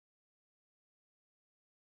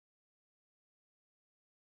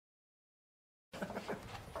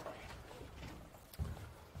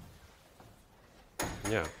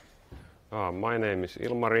Yeah. My name is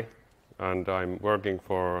Ilmari, and I'm working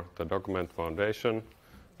for the Document Foundation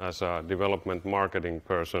as a development marketing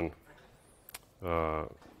person.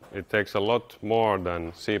 It takes a lot more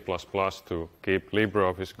than C++ to keep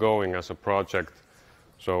LibreOffice going as a project,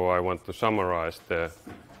 so I want to summarize the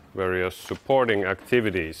various supporting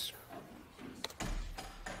activities.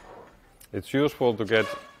 It's useful to get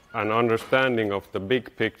an understanding of the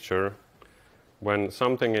big picture. When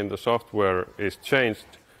something in the software is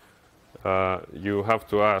changed, you have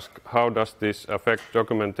to ask, how does this affect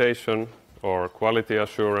documentation or quality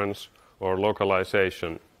assurance or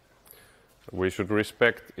localization? We should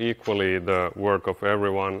respect equally the work of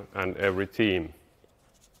everyone and every team.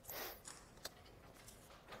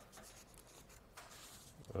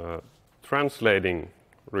 Translating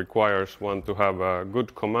requires one to have a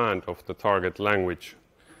good command of the target language.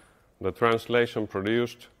 The translation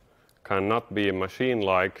produced cannot be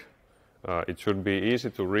machine-like. It should be easy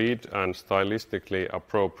to read and stylistically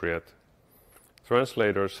appropriate.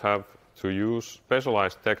 Translators have to use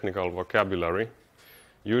specialized technical vocabulary.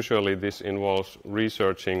 Usually this involves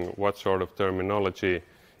researching what sort of terminology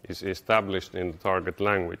is established in the target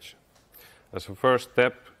language. As a first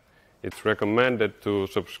step, it's recommended to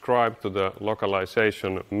subscribe to the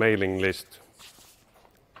localization mailing list.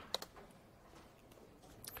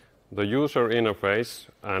 The user interface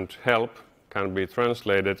and help can be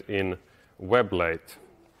translated in Weblate.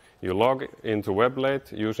 You log into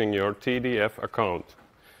Weblate using your TDF account.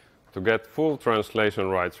 To get full translation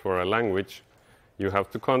rights for a language, you have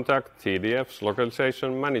to contact TDF's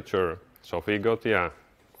localization manager, Sophie Gauthier.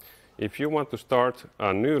 If you want to start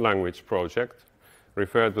a new language project,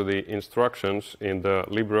 refer to the instructions in the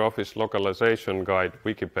LibreOffice Localization Guide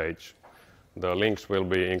wiki page. The links will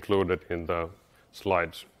be included in the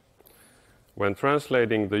slides. When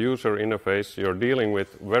translating the user interface, you're dealing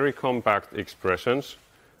with very compact expressions,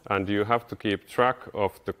 and you have to keep track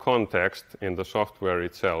of the context in the software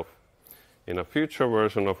itself. In a future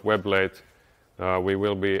version of Weblate, we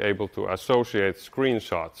will be able to associate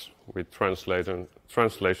screenshots with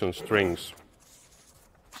translation strings.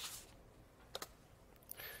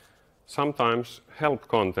 Sometimes help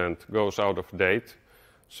content goes out of date,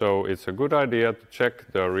 so it's a good idea to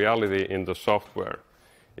check the reality in the software.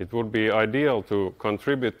 It would be ideal to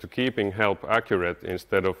contribute to keeping help accurate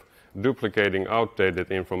instead of duplicating outdated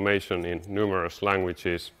information in numerous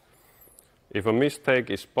languages. If a mistake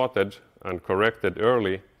is spotted and corrected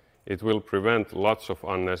early, it will prevent lots of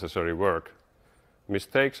unnecessary work.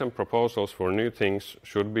 Mistakes and proposals for new things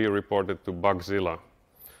should be reported to Bugzilla.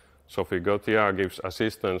 Sophie Gauthier gives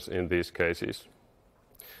assistance in these cases.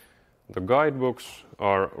 The guidebooks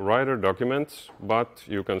are writer documents, but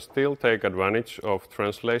you can still take advantage of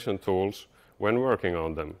translation tools when working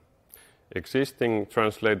on them. Existing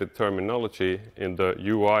translated terminology in the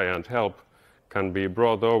UI and help can be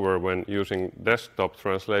brought over when using desktop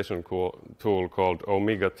translation tool called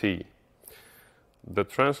Omega T. The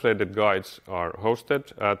translated guides are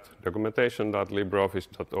hosted at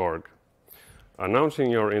documentation.libreoffice.org.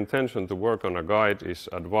 Announcing your intention to work on a guide is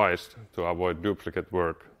advised to avoid duplicate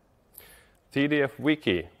work. TDF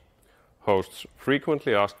Wiki hosts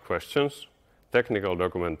frequently asked questions, technical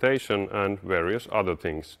documentation, and various other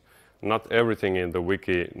things. Not everything in the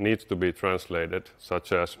wiki needs to be translated,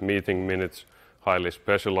 such as meeting minutes, highly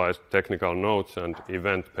specialized technical notes, and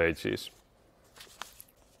event pages.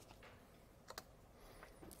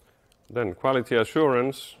 Then quality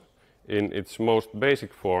assurance, in its most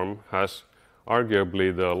basic form, has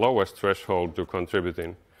arguably the lowest threshold to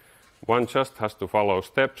contributing. One just has to follow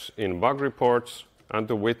steps in bug reports and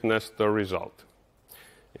to witness the result.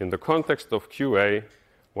 In the context of QA,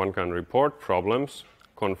 one can report problems,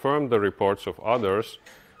 confirm the reports of others,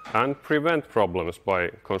 and prevent problems by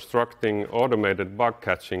constructing automated bug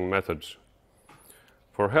catching methods.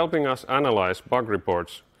 For helping us analyze bug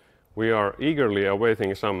reports, we are eagerly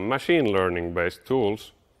awaiting some machine learning-based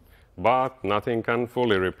tools, but nothing can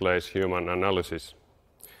fully replace human analysis.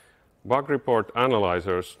 Bug report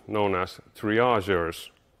analyzers, known as triagers,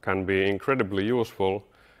 can be incredibly useful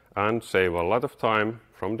and save a lot of time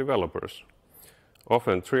from developers.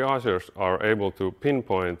 Often triagers are able to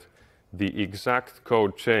pinpoint the exact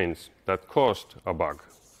code change that caused a bug.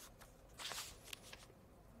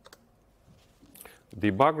 The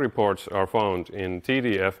bug reports are found in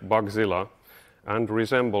TDF Bugzilla and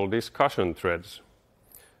resemble discussion threads.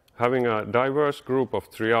 Having a diverse group of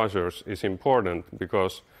triagers is important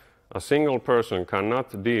because a single person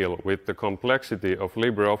cannot deal with the complexity of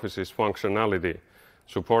LibreOffice's functionality,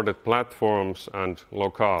 supported platforms, and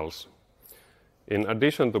locales. In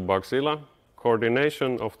addition to Bugzilla,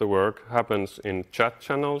 coordination of the work happens in chat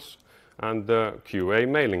channels and the QA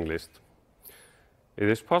mailing list. It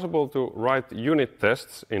is possible to write unit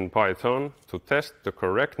tests in Python to test the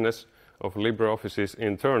correctness of LibreOffice's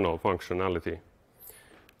internal functionality.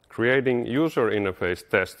 Creating user interface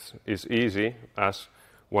tests is easy, as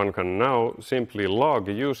one can now simply log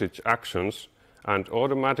usage actions and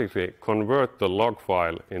automatically convert the log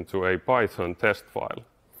file into a Python test file.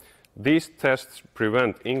 These tests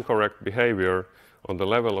prevent incorrect behavior on the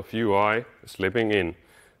level of UI slipping in.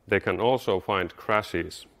 They can also find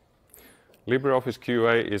crashes. LibreOffice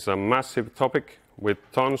QA is a massive topic with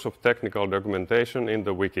tons of technical documentation in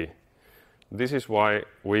the wiki. This is why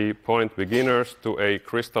we point beginners to a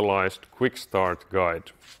crystallized quick start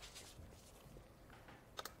guide.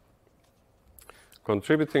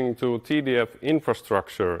 Contributing to TDF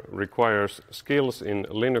infrastructure requires skills in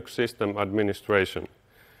Linux system administration.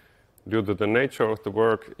 Due to the nature of the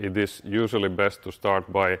work, it is usually best to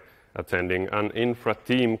start by attending an infra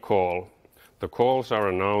team call. The calls are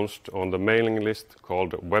announced on the mailing list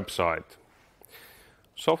called website.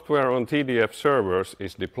 Software on TDF servers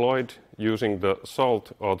is deployed using the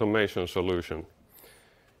Salt automation solution.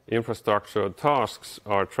 Infrastructure tasks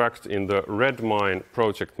are tracked in the Redmine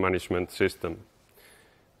project management system.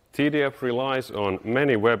 TDF relies on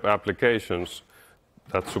many web applications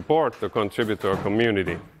that support the contributor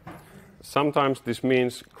community. Sometimes this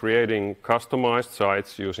means creating customized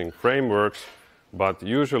sites using frameworks, but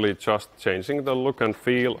usually just changing the look and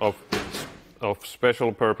feel of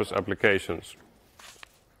special purpose applications.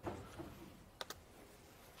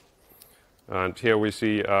 And here we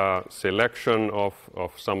see a selection of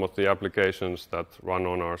some of the applications that run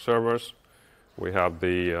on our servers. We have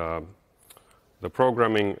the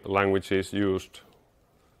programming languages used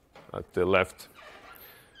at the left.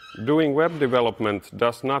 Doing web development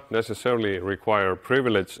does not necessarily require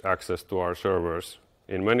privileged access to our servers.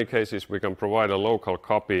 In many cases, we can provide a local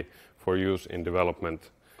copy for use in development.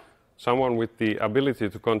 Someone with the ability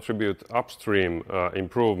to contribute upstream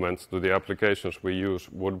improvements to the applications we use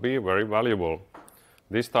would be very valuable.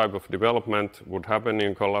 This type of development would happen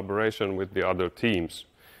in collaboration with the other teams.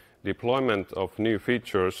 Deployment of new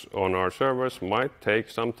features on our servers might take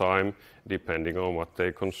some time, depending on what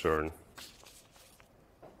they concern.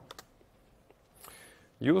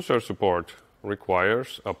 User support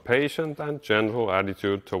requires a patient and gentle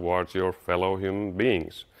attitude towards your fellow human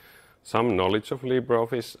beings, some knowledge of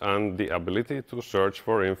LibreOffice, and the ability to search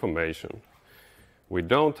for information. We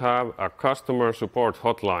don't have a customer support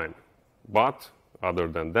hotline, but other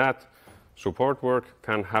than that, support work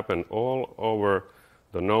can happen all over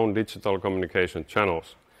the known digital communication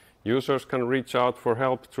channels. Users can reach out for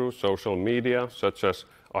help through social media such as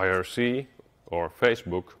IRC or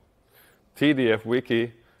Facebook. TDF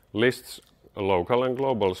Wiki lists local and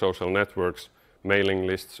global social networks, mailing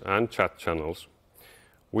lists, and chat channels.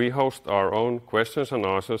 We host our own questions and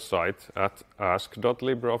answers site at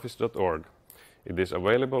ask.libreoffice.org. It is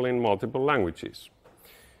available in multiple languages.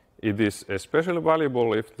 It is especially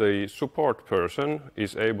valuable if the support person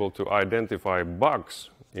is able to identify bugs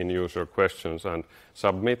in user questions and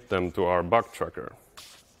submit them to our bug tracker.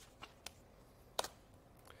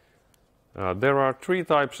 There are three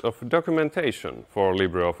types of documentation for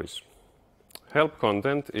LibreOffice. Help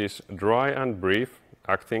content is dry and brief,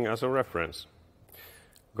 acting as a reference.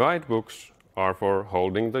 Guidebooks are for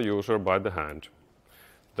holding the user by the hand.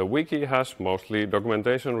 The wiki has mostly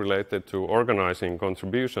documentation related to organizing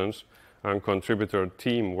contributions and contributor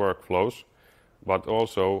team workflows, but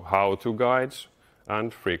also how-to guides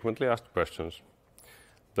and frequently asked questions.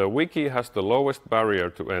 The wiki has the lowest barrier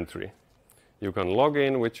to entry. You can log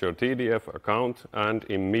in with your TDF account and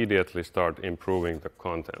immediately start improving the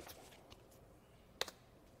content.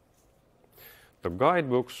 The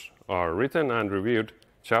guidebooks are written and reviewed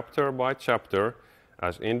chapter by chapter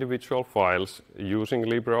as individual files using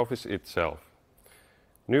LibreOffice itself.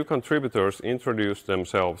 New contributors introduce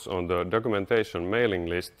themselves on the documentation mailing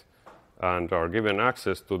list and are given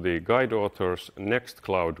access to the guide authors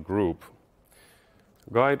Nextcloud group.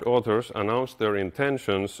 Guide authors announce their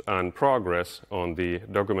intentions and progress on the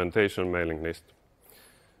documentation mailing list.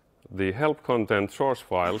 The help content source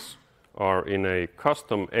files are in a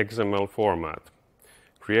custom XML format.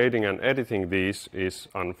 Creating and editing these is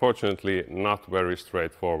unfortunately not very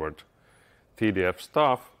straightforward. TDF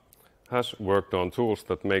staff has worked on tools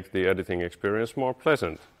that make the editing experience more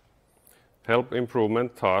pleasant. Help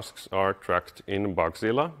improvement tasks are tracked in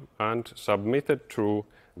Bugzilla and submitted through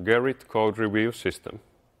Gerrit code review system.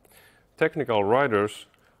 Technical writers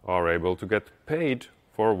are able to get paid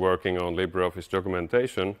for working on LibreOffice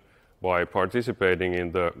documentation by participating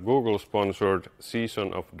in the Google-sponsored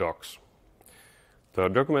Season of Docs. The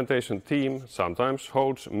documentation team sometimes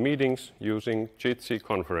holds meetings using Jitsi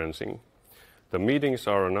conferencing. The meetings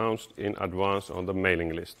are announced in advance on the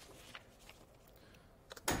mailing list.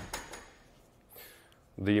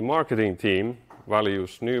 The marketing team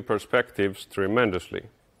values new perspectives tremendously.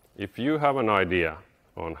 If you have an idea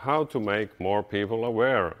on how to make more people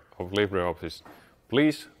aware of LibreOffice,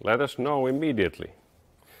 please let us know immediately.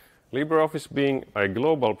 LibreOffice being a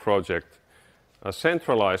global project, a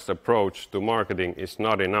centralized approach to marketing is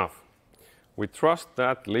not enough. We trust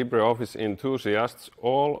that LibreOffice enthusiasts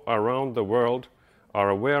all around the world are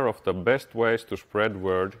aware of the best ways to spread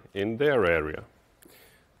word in their area.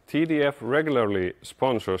 TDF regularly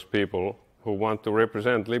sponsors people who want to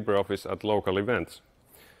represent LibreOffice at local events.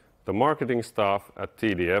 The marketing staff at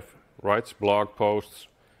TDF writes blog posts,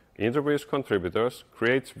 interviews contributors,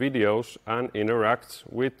 creates videos, and interacts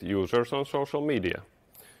with users on social media.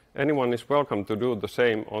 Anyone is welcome to do the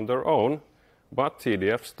same on their own, but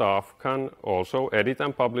TDF staff can also edit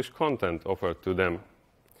and publish content offered to them.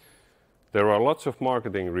 There are lots of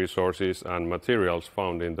marketing resources and materials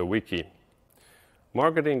found in the wiki.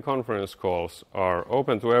 Marketing conference calls are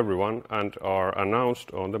open to everyone and are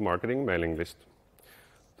announced on the marketing mailing list.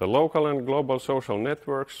 The local and global social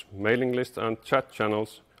networks, mailing lists, and chat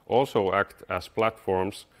channels also act as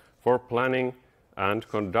platforms for planning and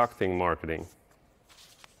conducting marketing.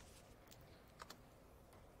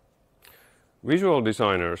 Visual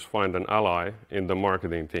designers find an ally in the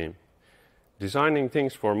marketing team. Designing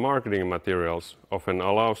things for marketing materials often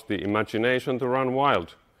allows the imagination to run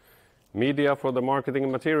wild. Media for the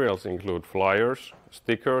marketing materials include flyers,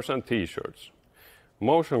 stickers, and t-shirts.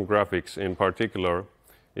 Motion graphics in particular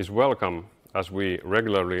is welcome as we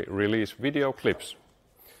regularly release video clips.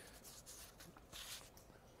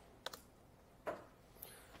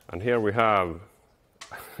 And here we have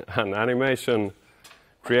an animation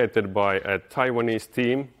created by a Taiwanese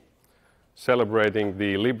team celebrating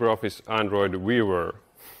the LibreOffice Android viewer.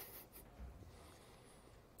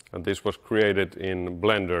 And this was created in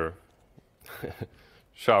Blender.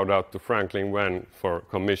 Shout out to Franklin Wen for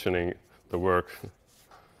commissioning the work.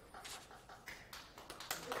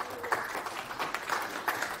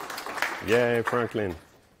 Yay, Franklin.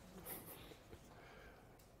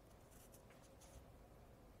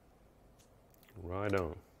 Right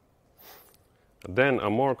on. Then a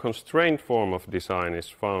more constrained form of design is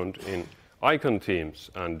found in icon themes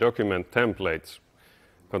and document templates.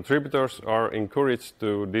 Contributors are encouraged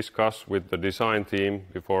to discuss with the design team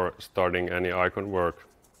before starting any icon work.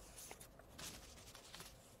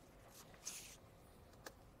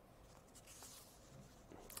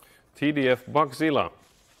 TDF Bugzilla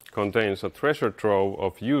contains a treasure trove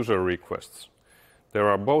of user requests. There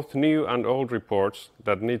are both new and old reports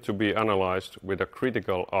that need to be analyzed with a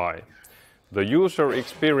critical eye. The user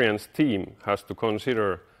experience team has to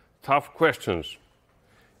consider tough questions.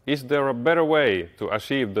 Is there a better way to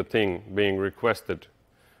achieve the thing being requested?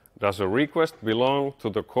 Does a request belong to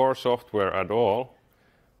the core software at all?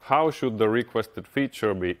 How should the requested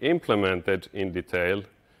feature be implemented in detail?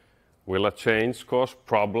 Will a change cause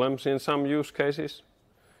problems in some use cases?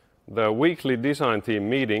 The weekly design team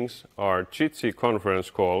meetings are Jitsi conference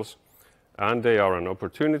calls, and they are an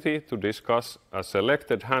opportunity to discuss a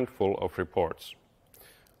selected handful of reports.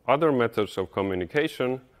 Other methods of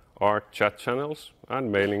communication are chat channels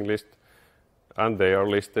and mailing list, and they are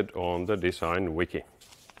listed on the design wiki.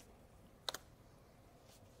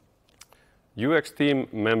 UX team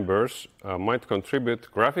members might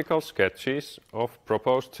contribute graphical sketches of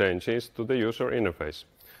proposed changes to the user interface.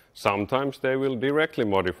 Sometimes they will directly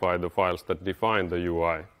modify the files that define the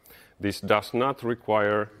UI. This does not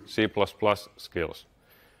require C++ skills.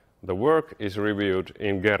 The work is reviewed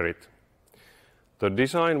in Gerrit. The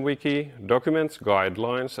design wiki documents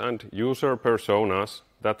guidelines and user personas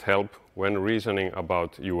that help when reasoning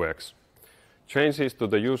about UX. Changes to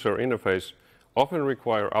the user interface often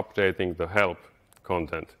require updating the help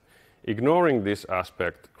content. Ignoring this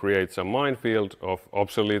aspect creates a minefield of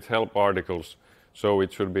obsolete help articles, so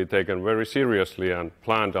it should be taken very seriously and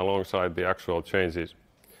planned alongside the actual changes.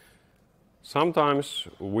 Sometimes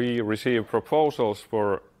we receive proposals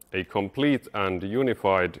for a complete and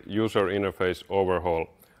unified user interface overhaul.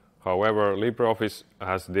 However, LibreOffice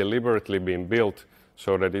has deliberately been built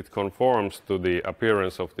so that it conforms to the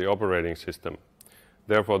appearance of the operating system.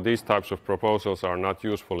 Therefore, these types of proposals are not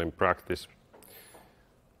useful in practice.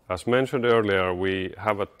 As mentioned earlier, we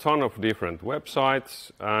have a ton of different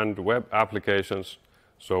websites and web applications,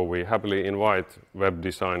 so we happily invite web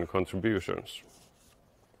design contributions.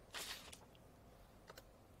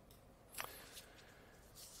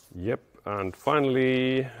 Yep, and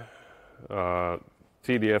finally,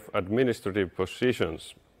 TDF administrative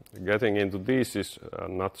positions. Getting into these is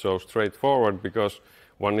not so straightforward because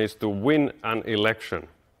one needs to win an election.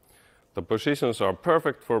 The positions are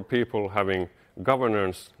perfect for people having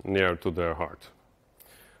governance near to their heart.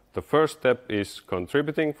 The first step is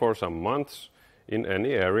contributing for some months in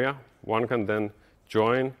any area. One can then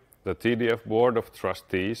join the TDF Board of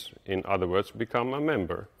Trustees, in other words, become a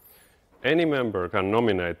member. Any member can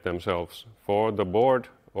nominate themselves for the board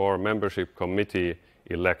or membership committee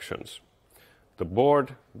elections. The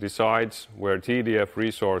board decides where TDF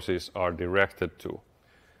resources are directed to.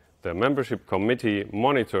 The membership committee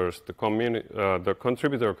monitors the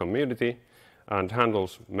contributor community and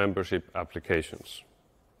handles membership applications.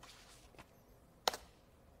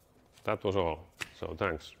 That was all, so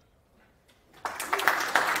thanks.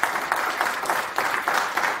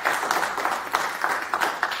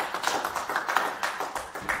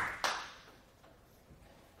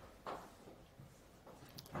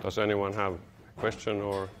 Does anyone have a question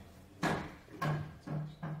or? Are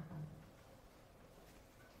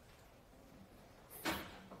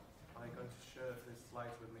you going to share this slide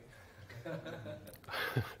with me?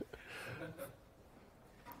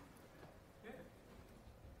 Yeah.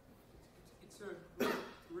 It's a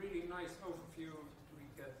really nice overview we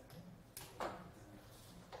get.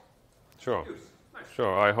 Sure. Nice.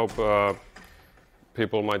 Sure. I hope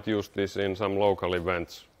people might use this in some local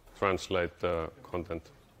events, translate the content.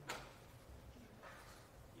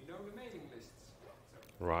 You know the mailing lists.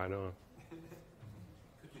 So. Right on. Could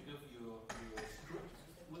you give your script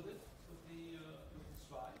with it, with the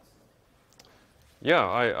slides? Yeah,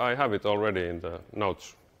 I have it already in the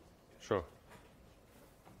notes. Sure.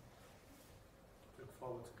 Look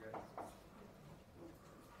forward to getting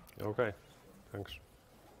it. Okay. Thanks.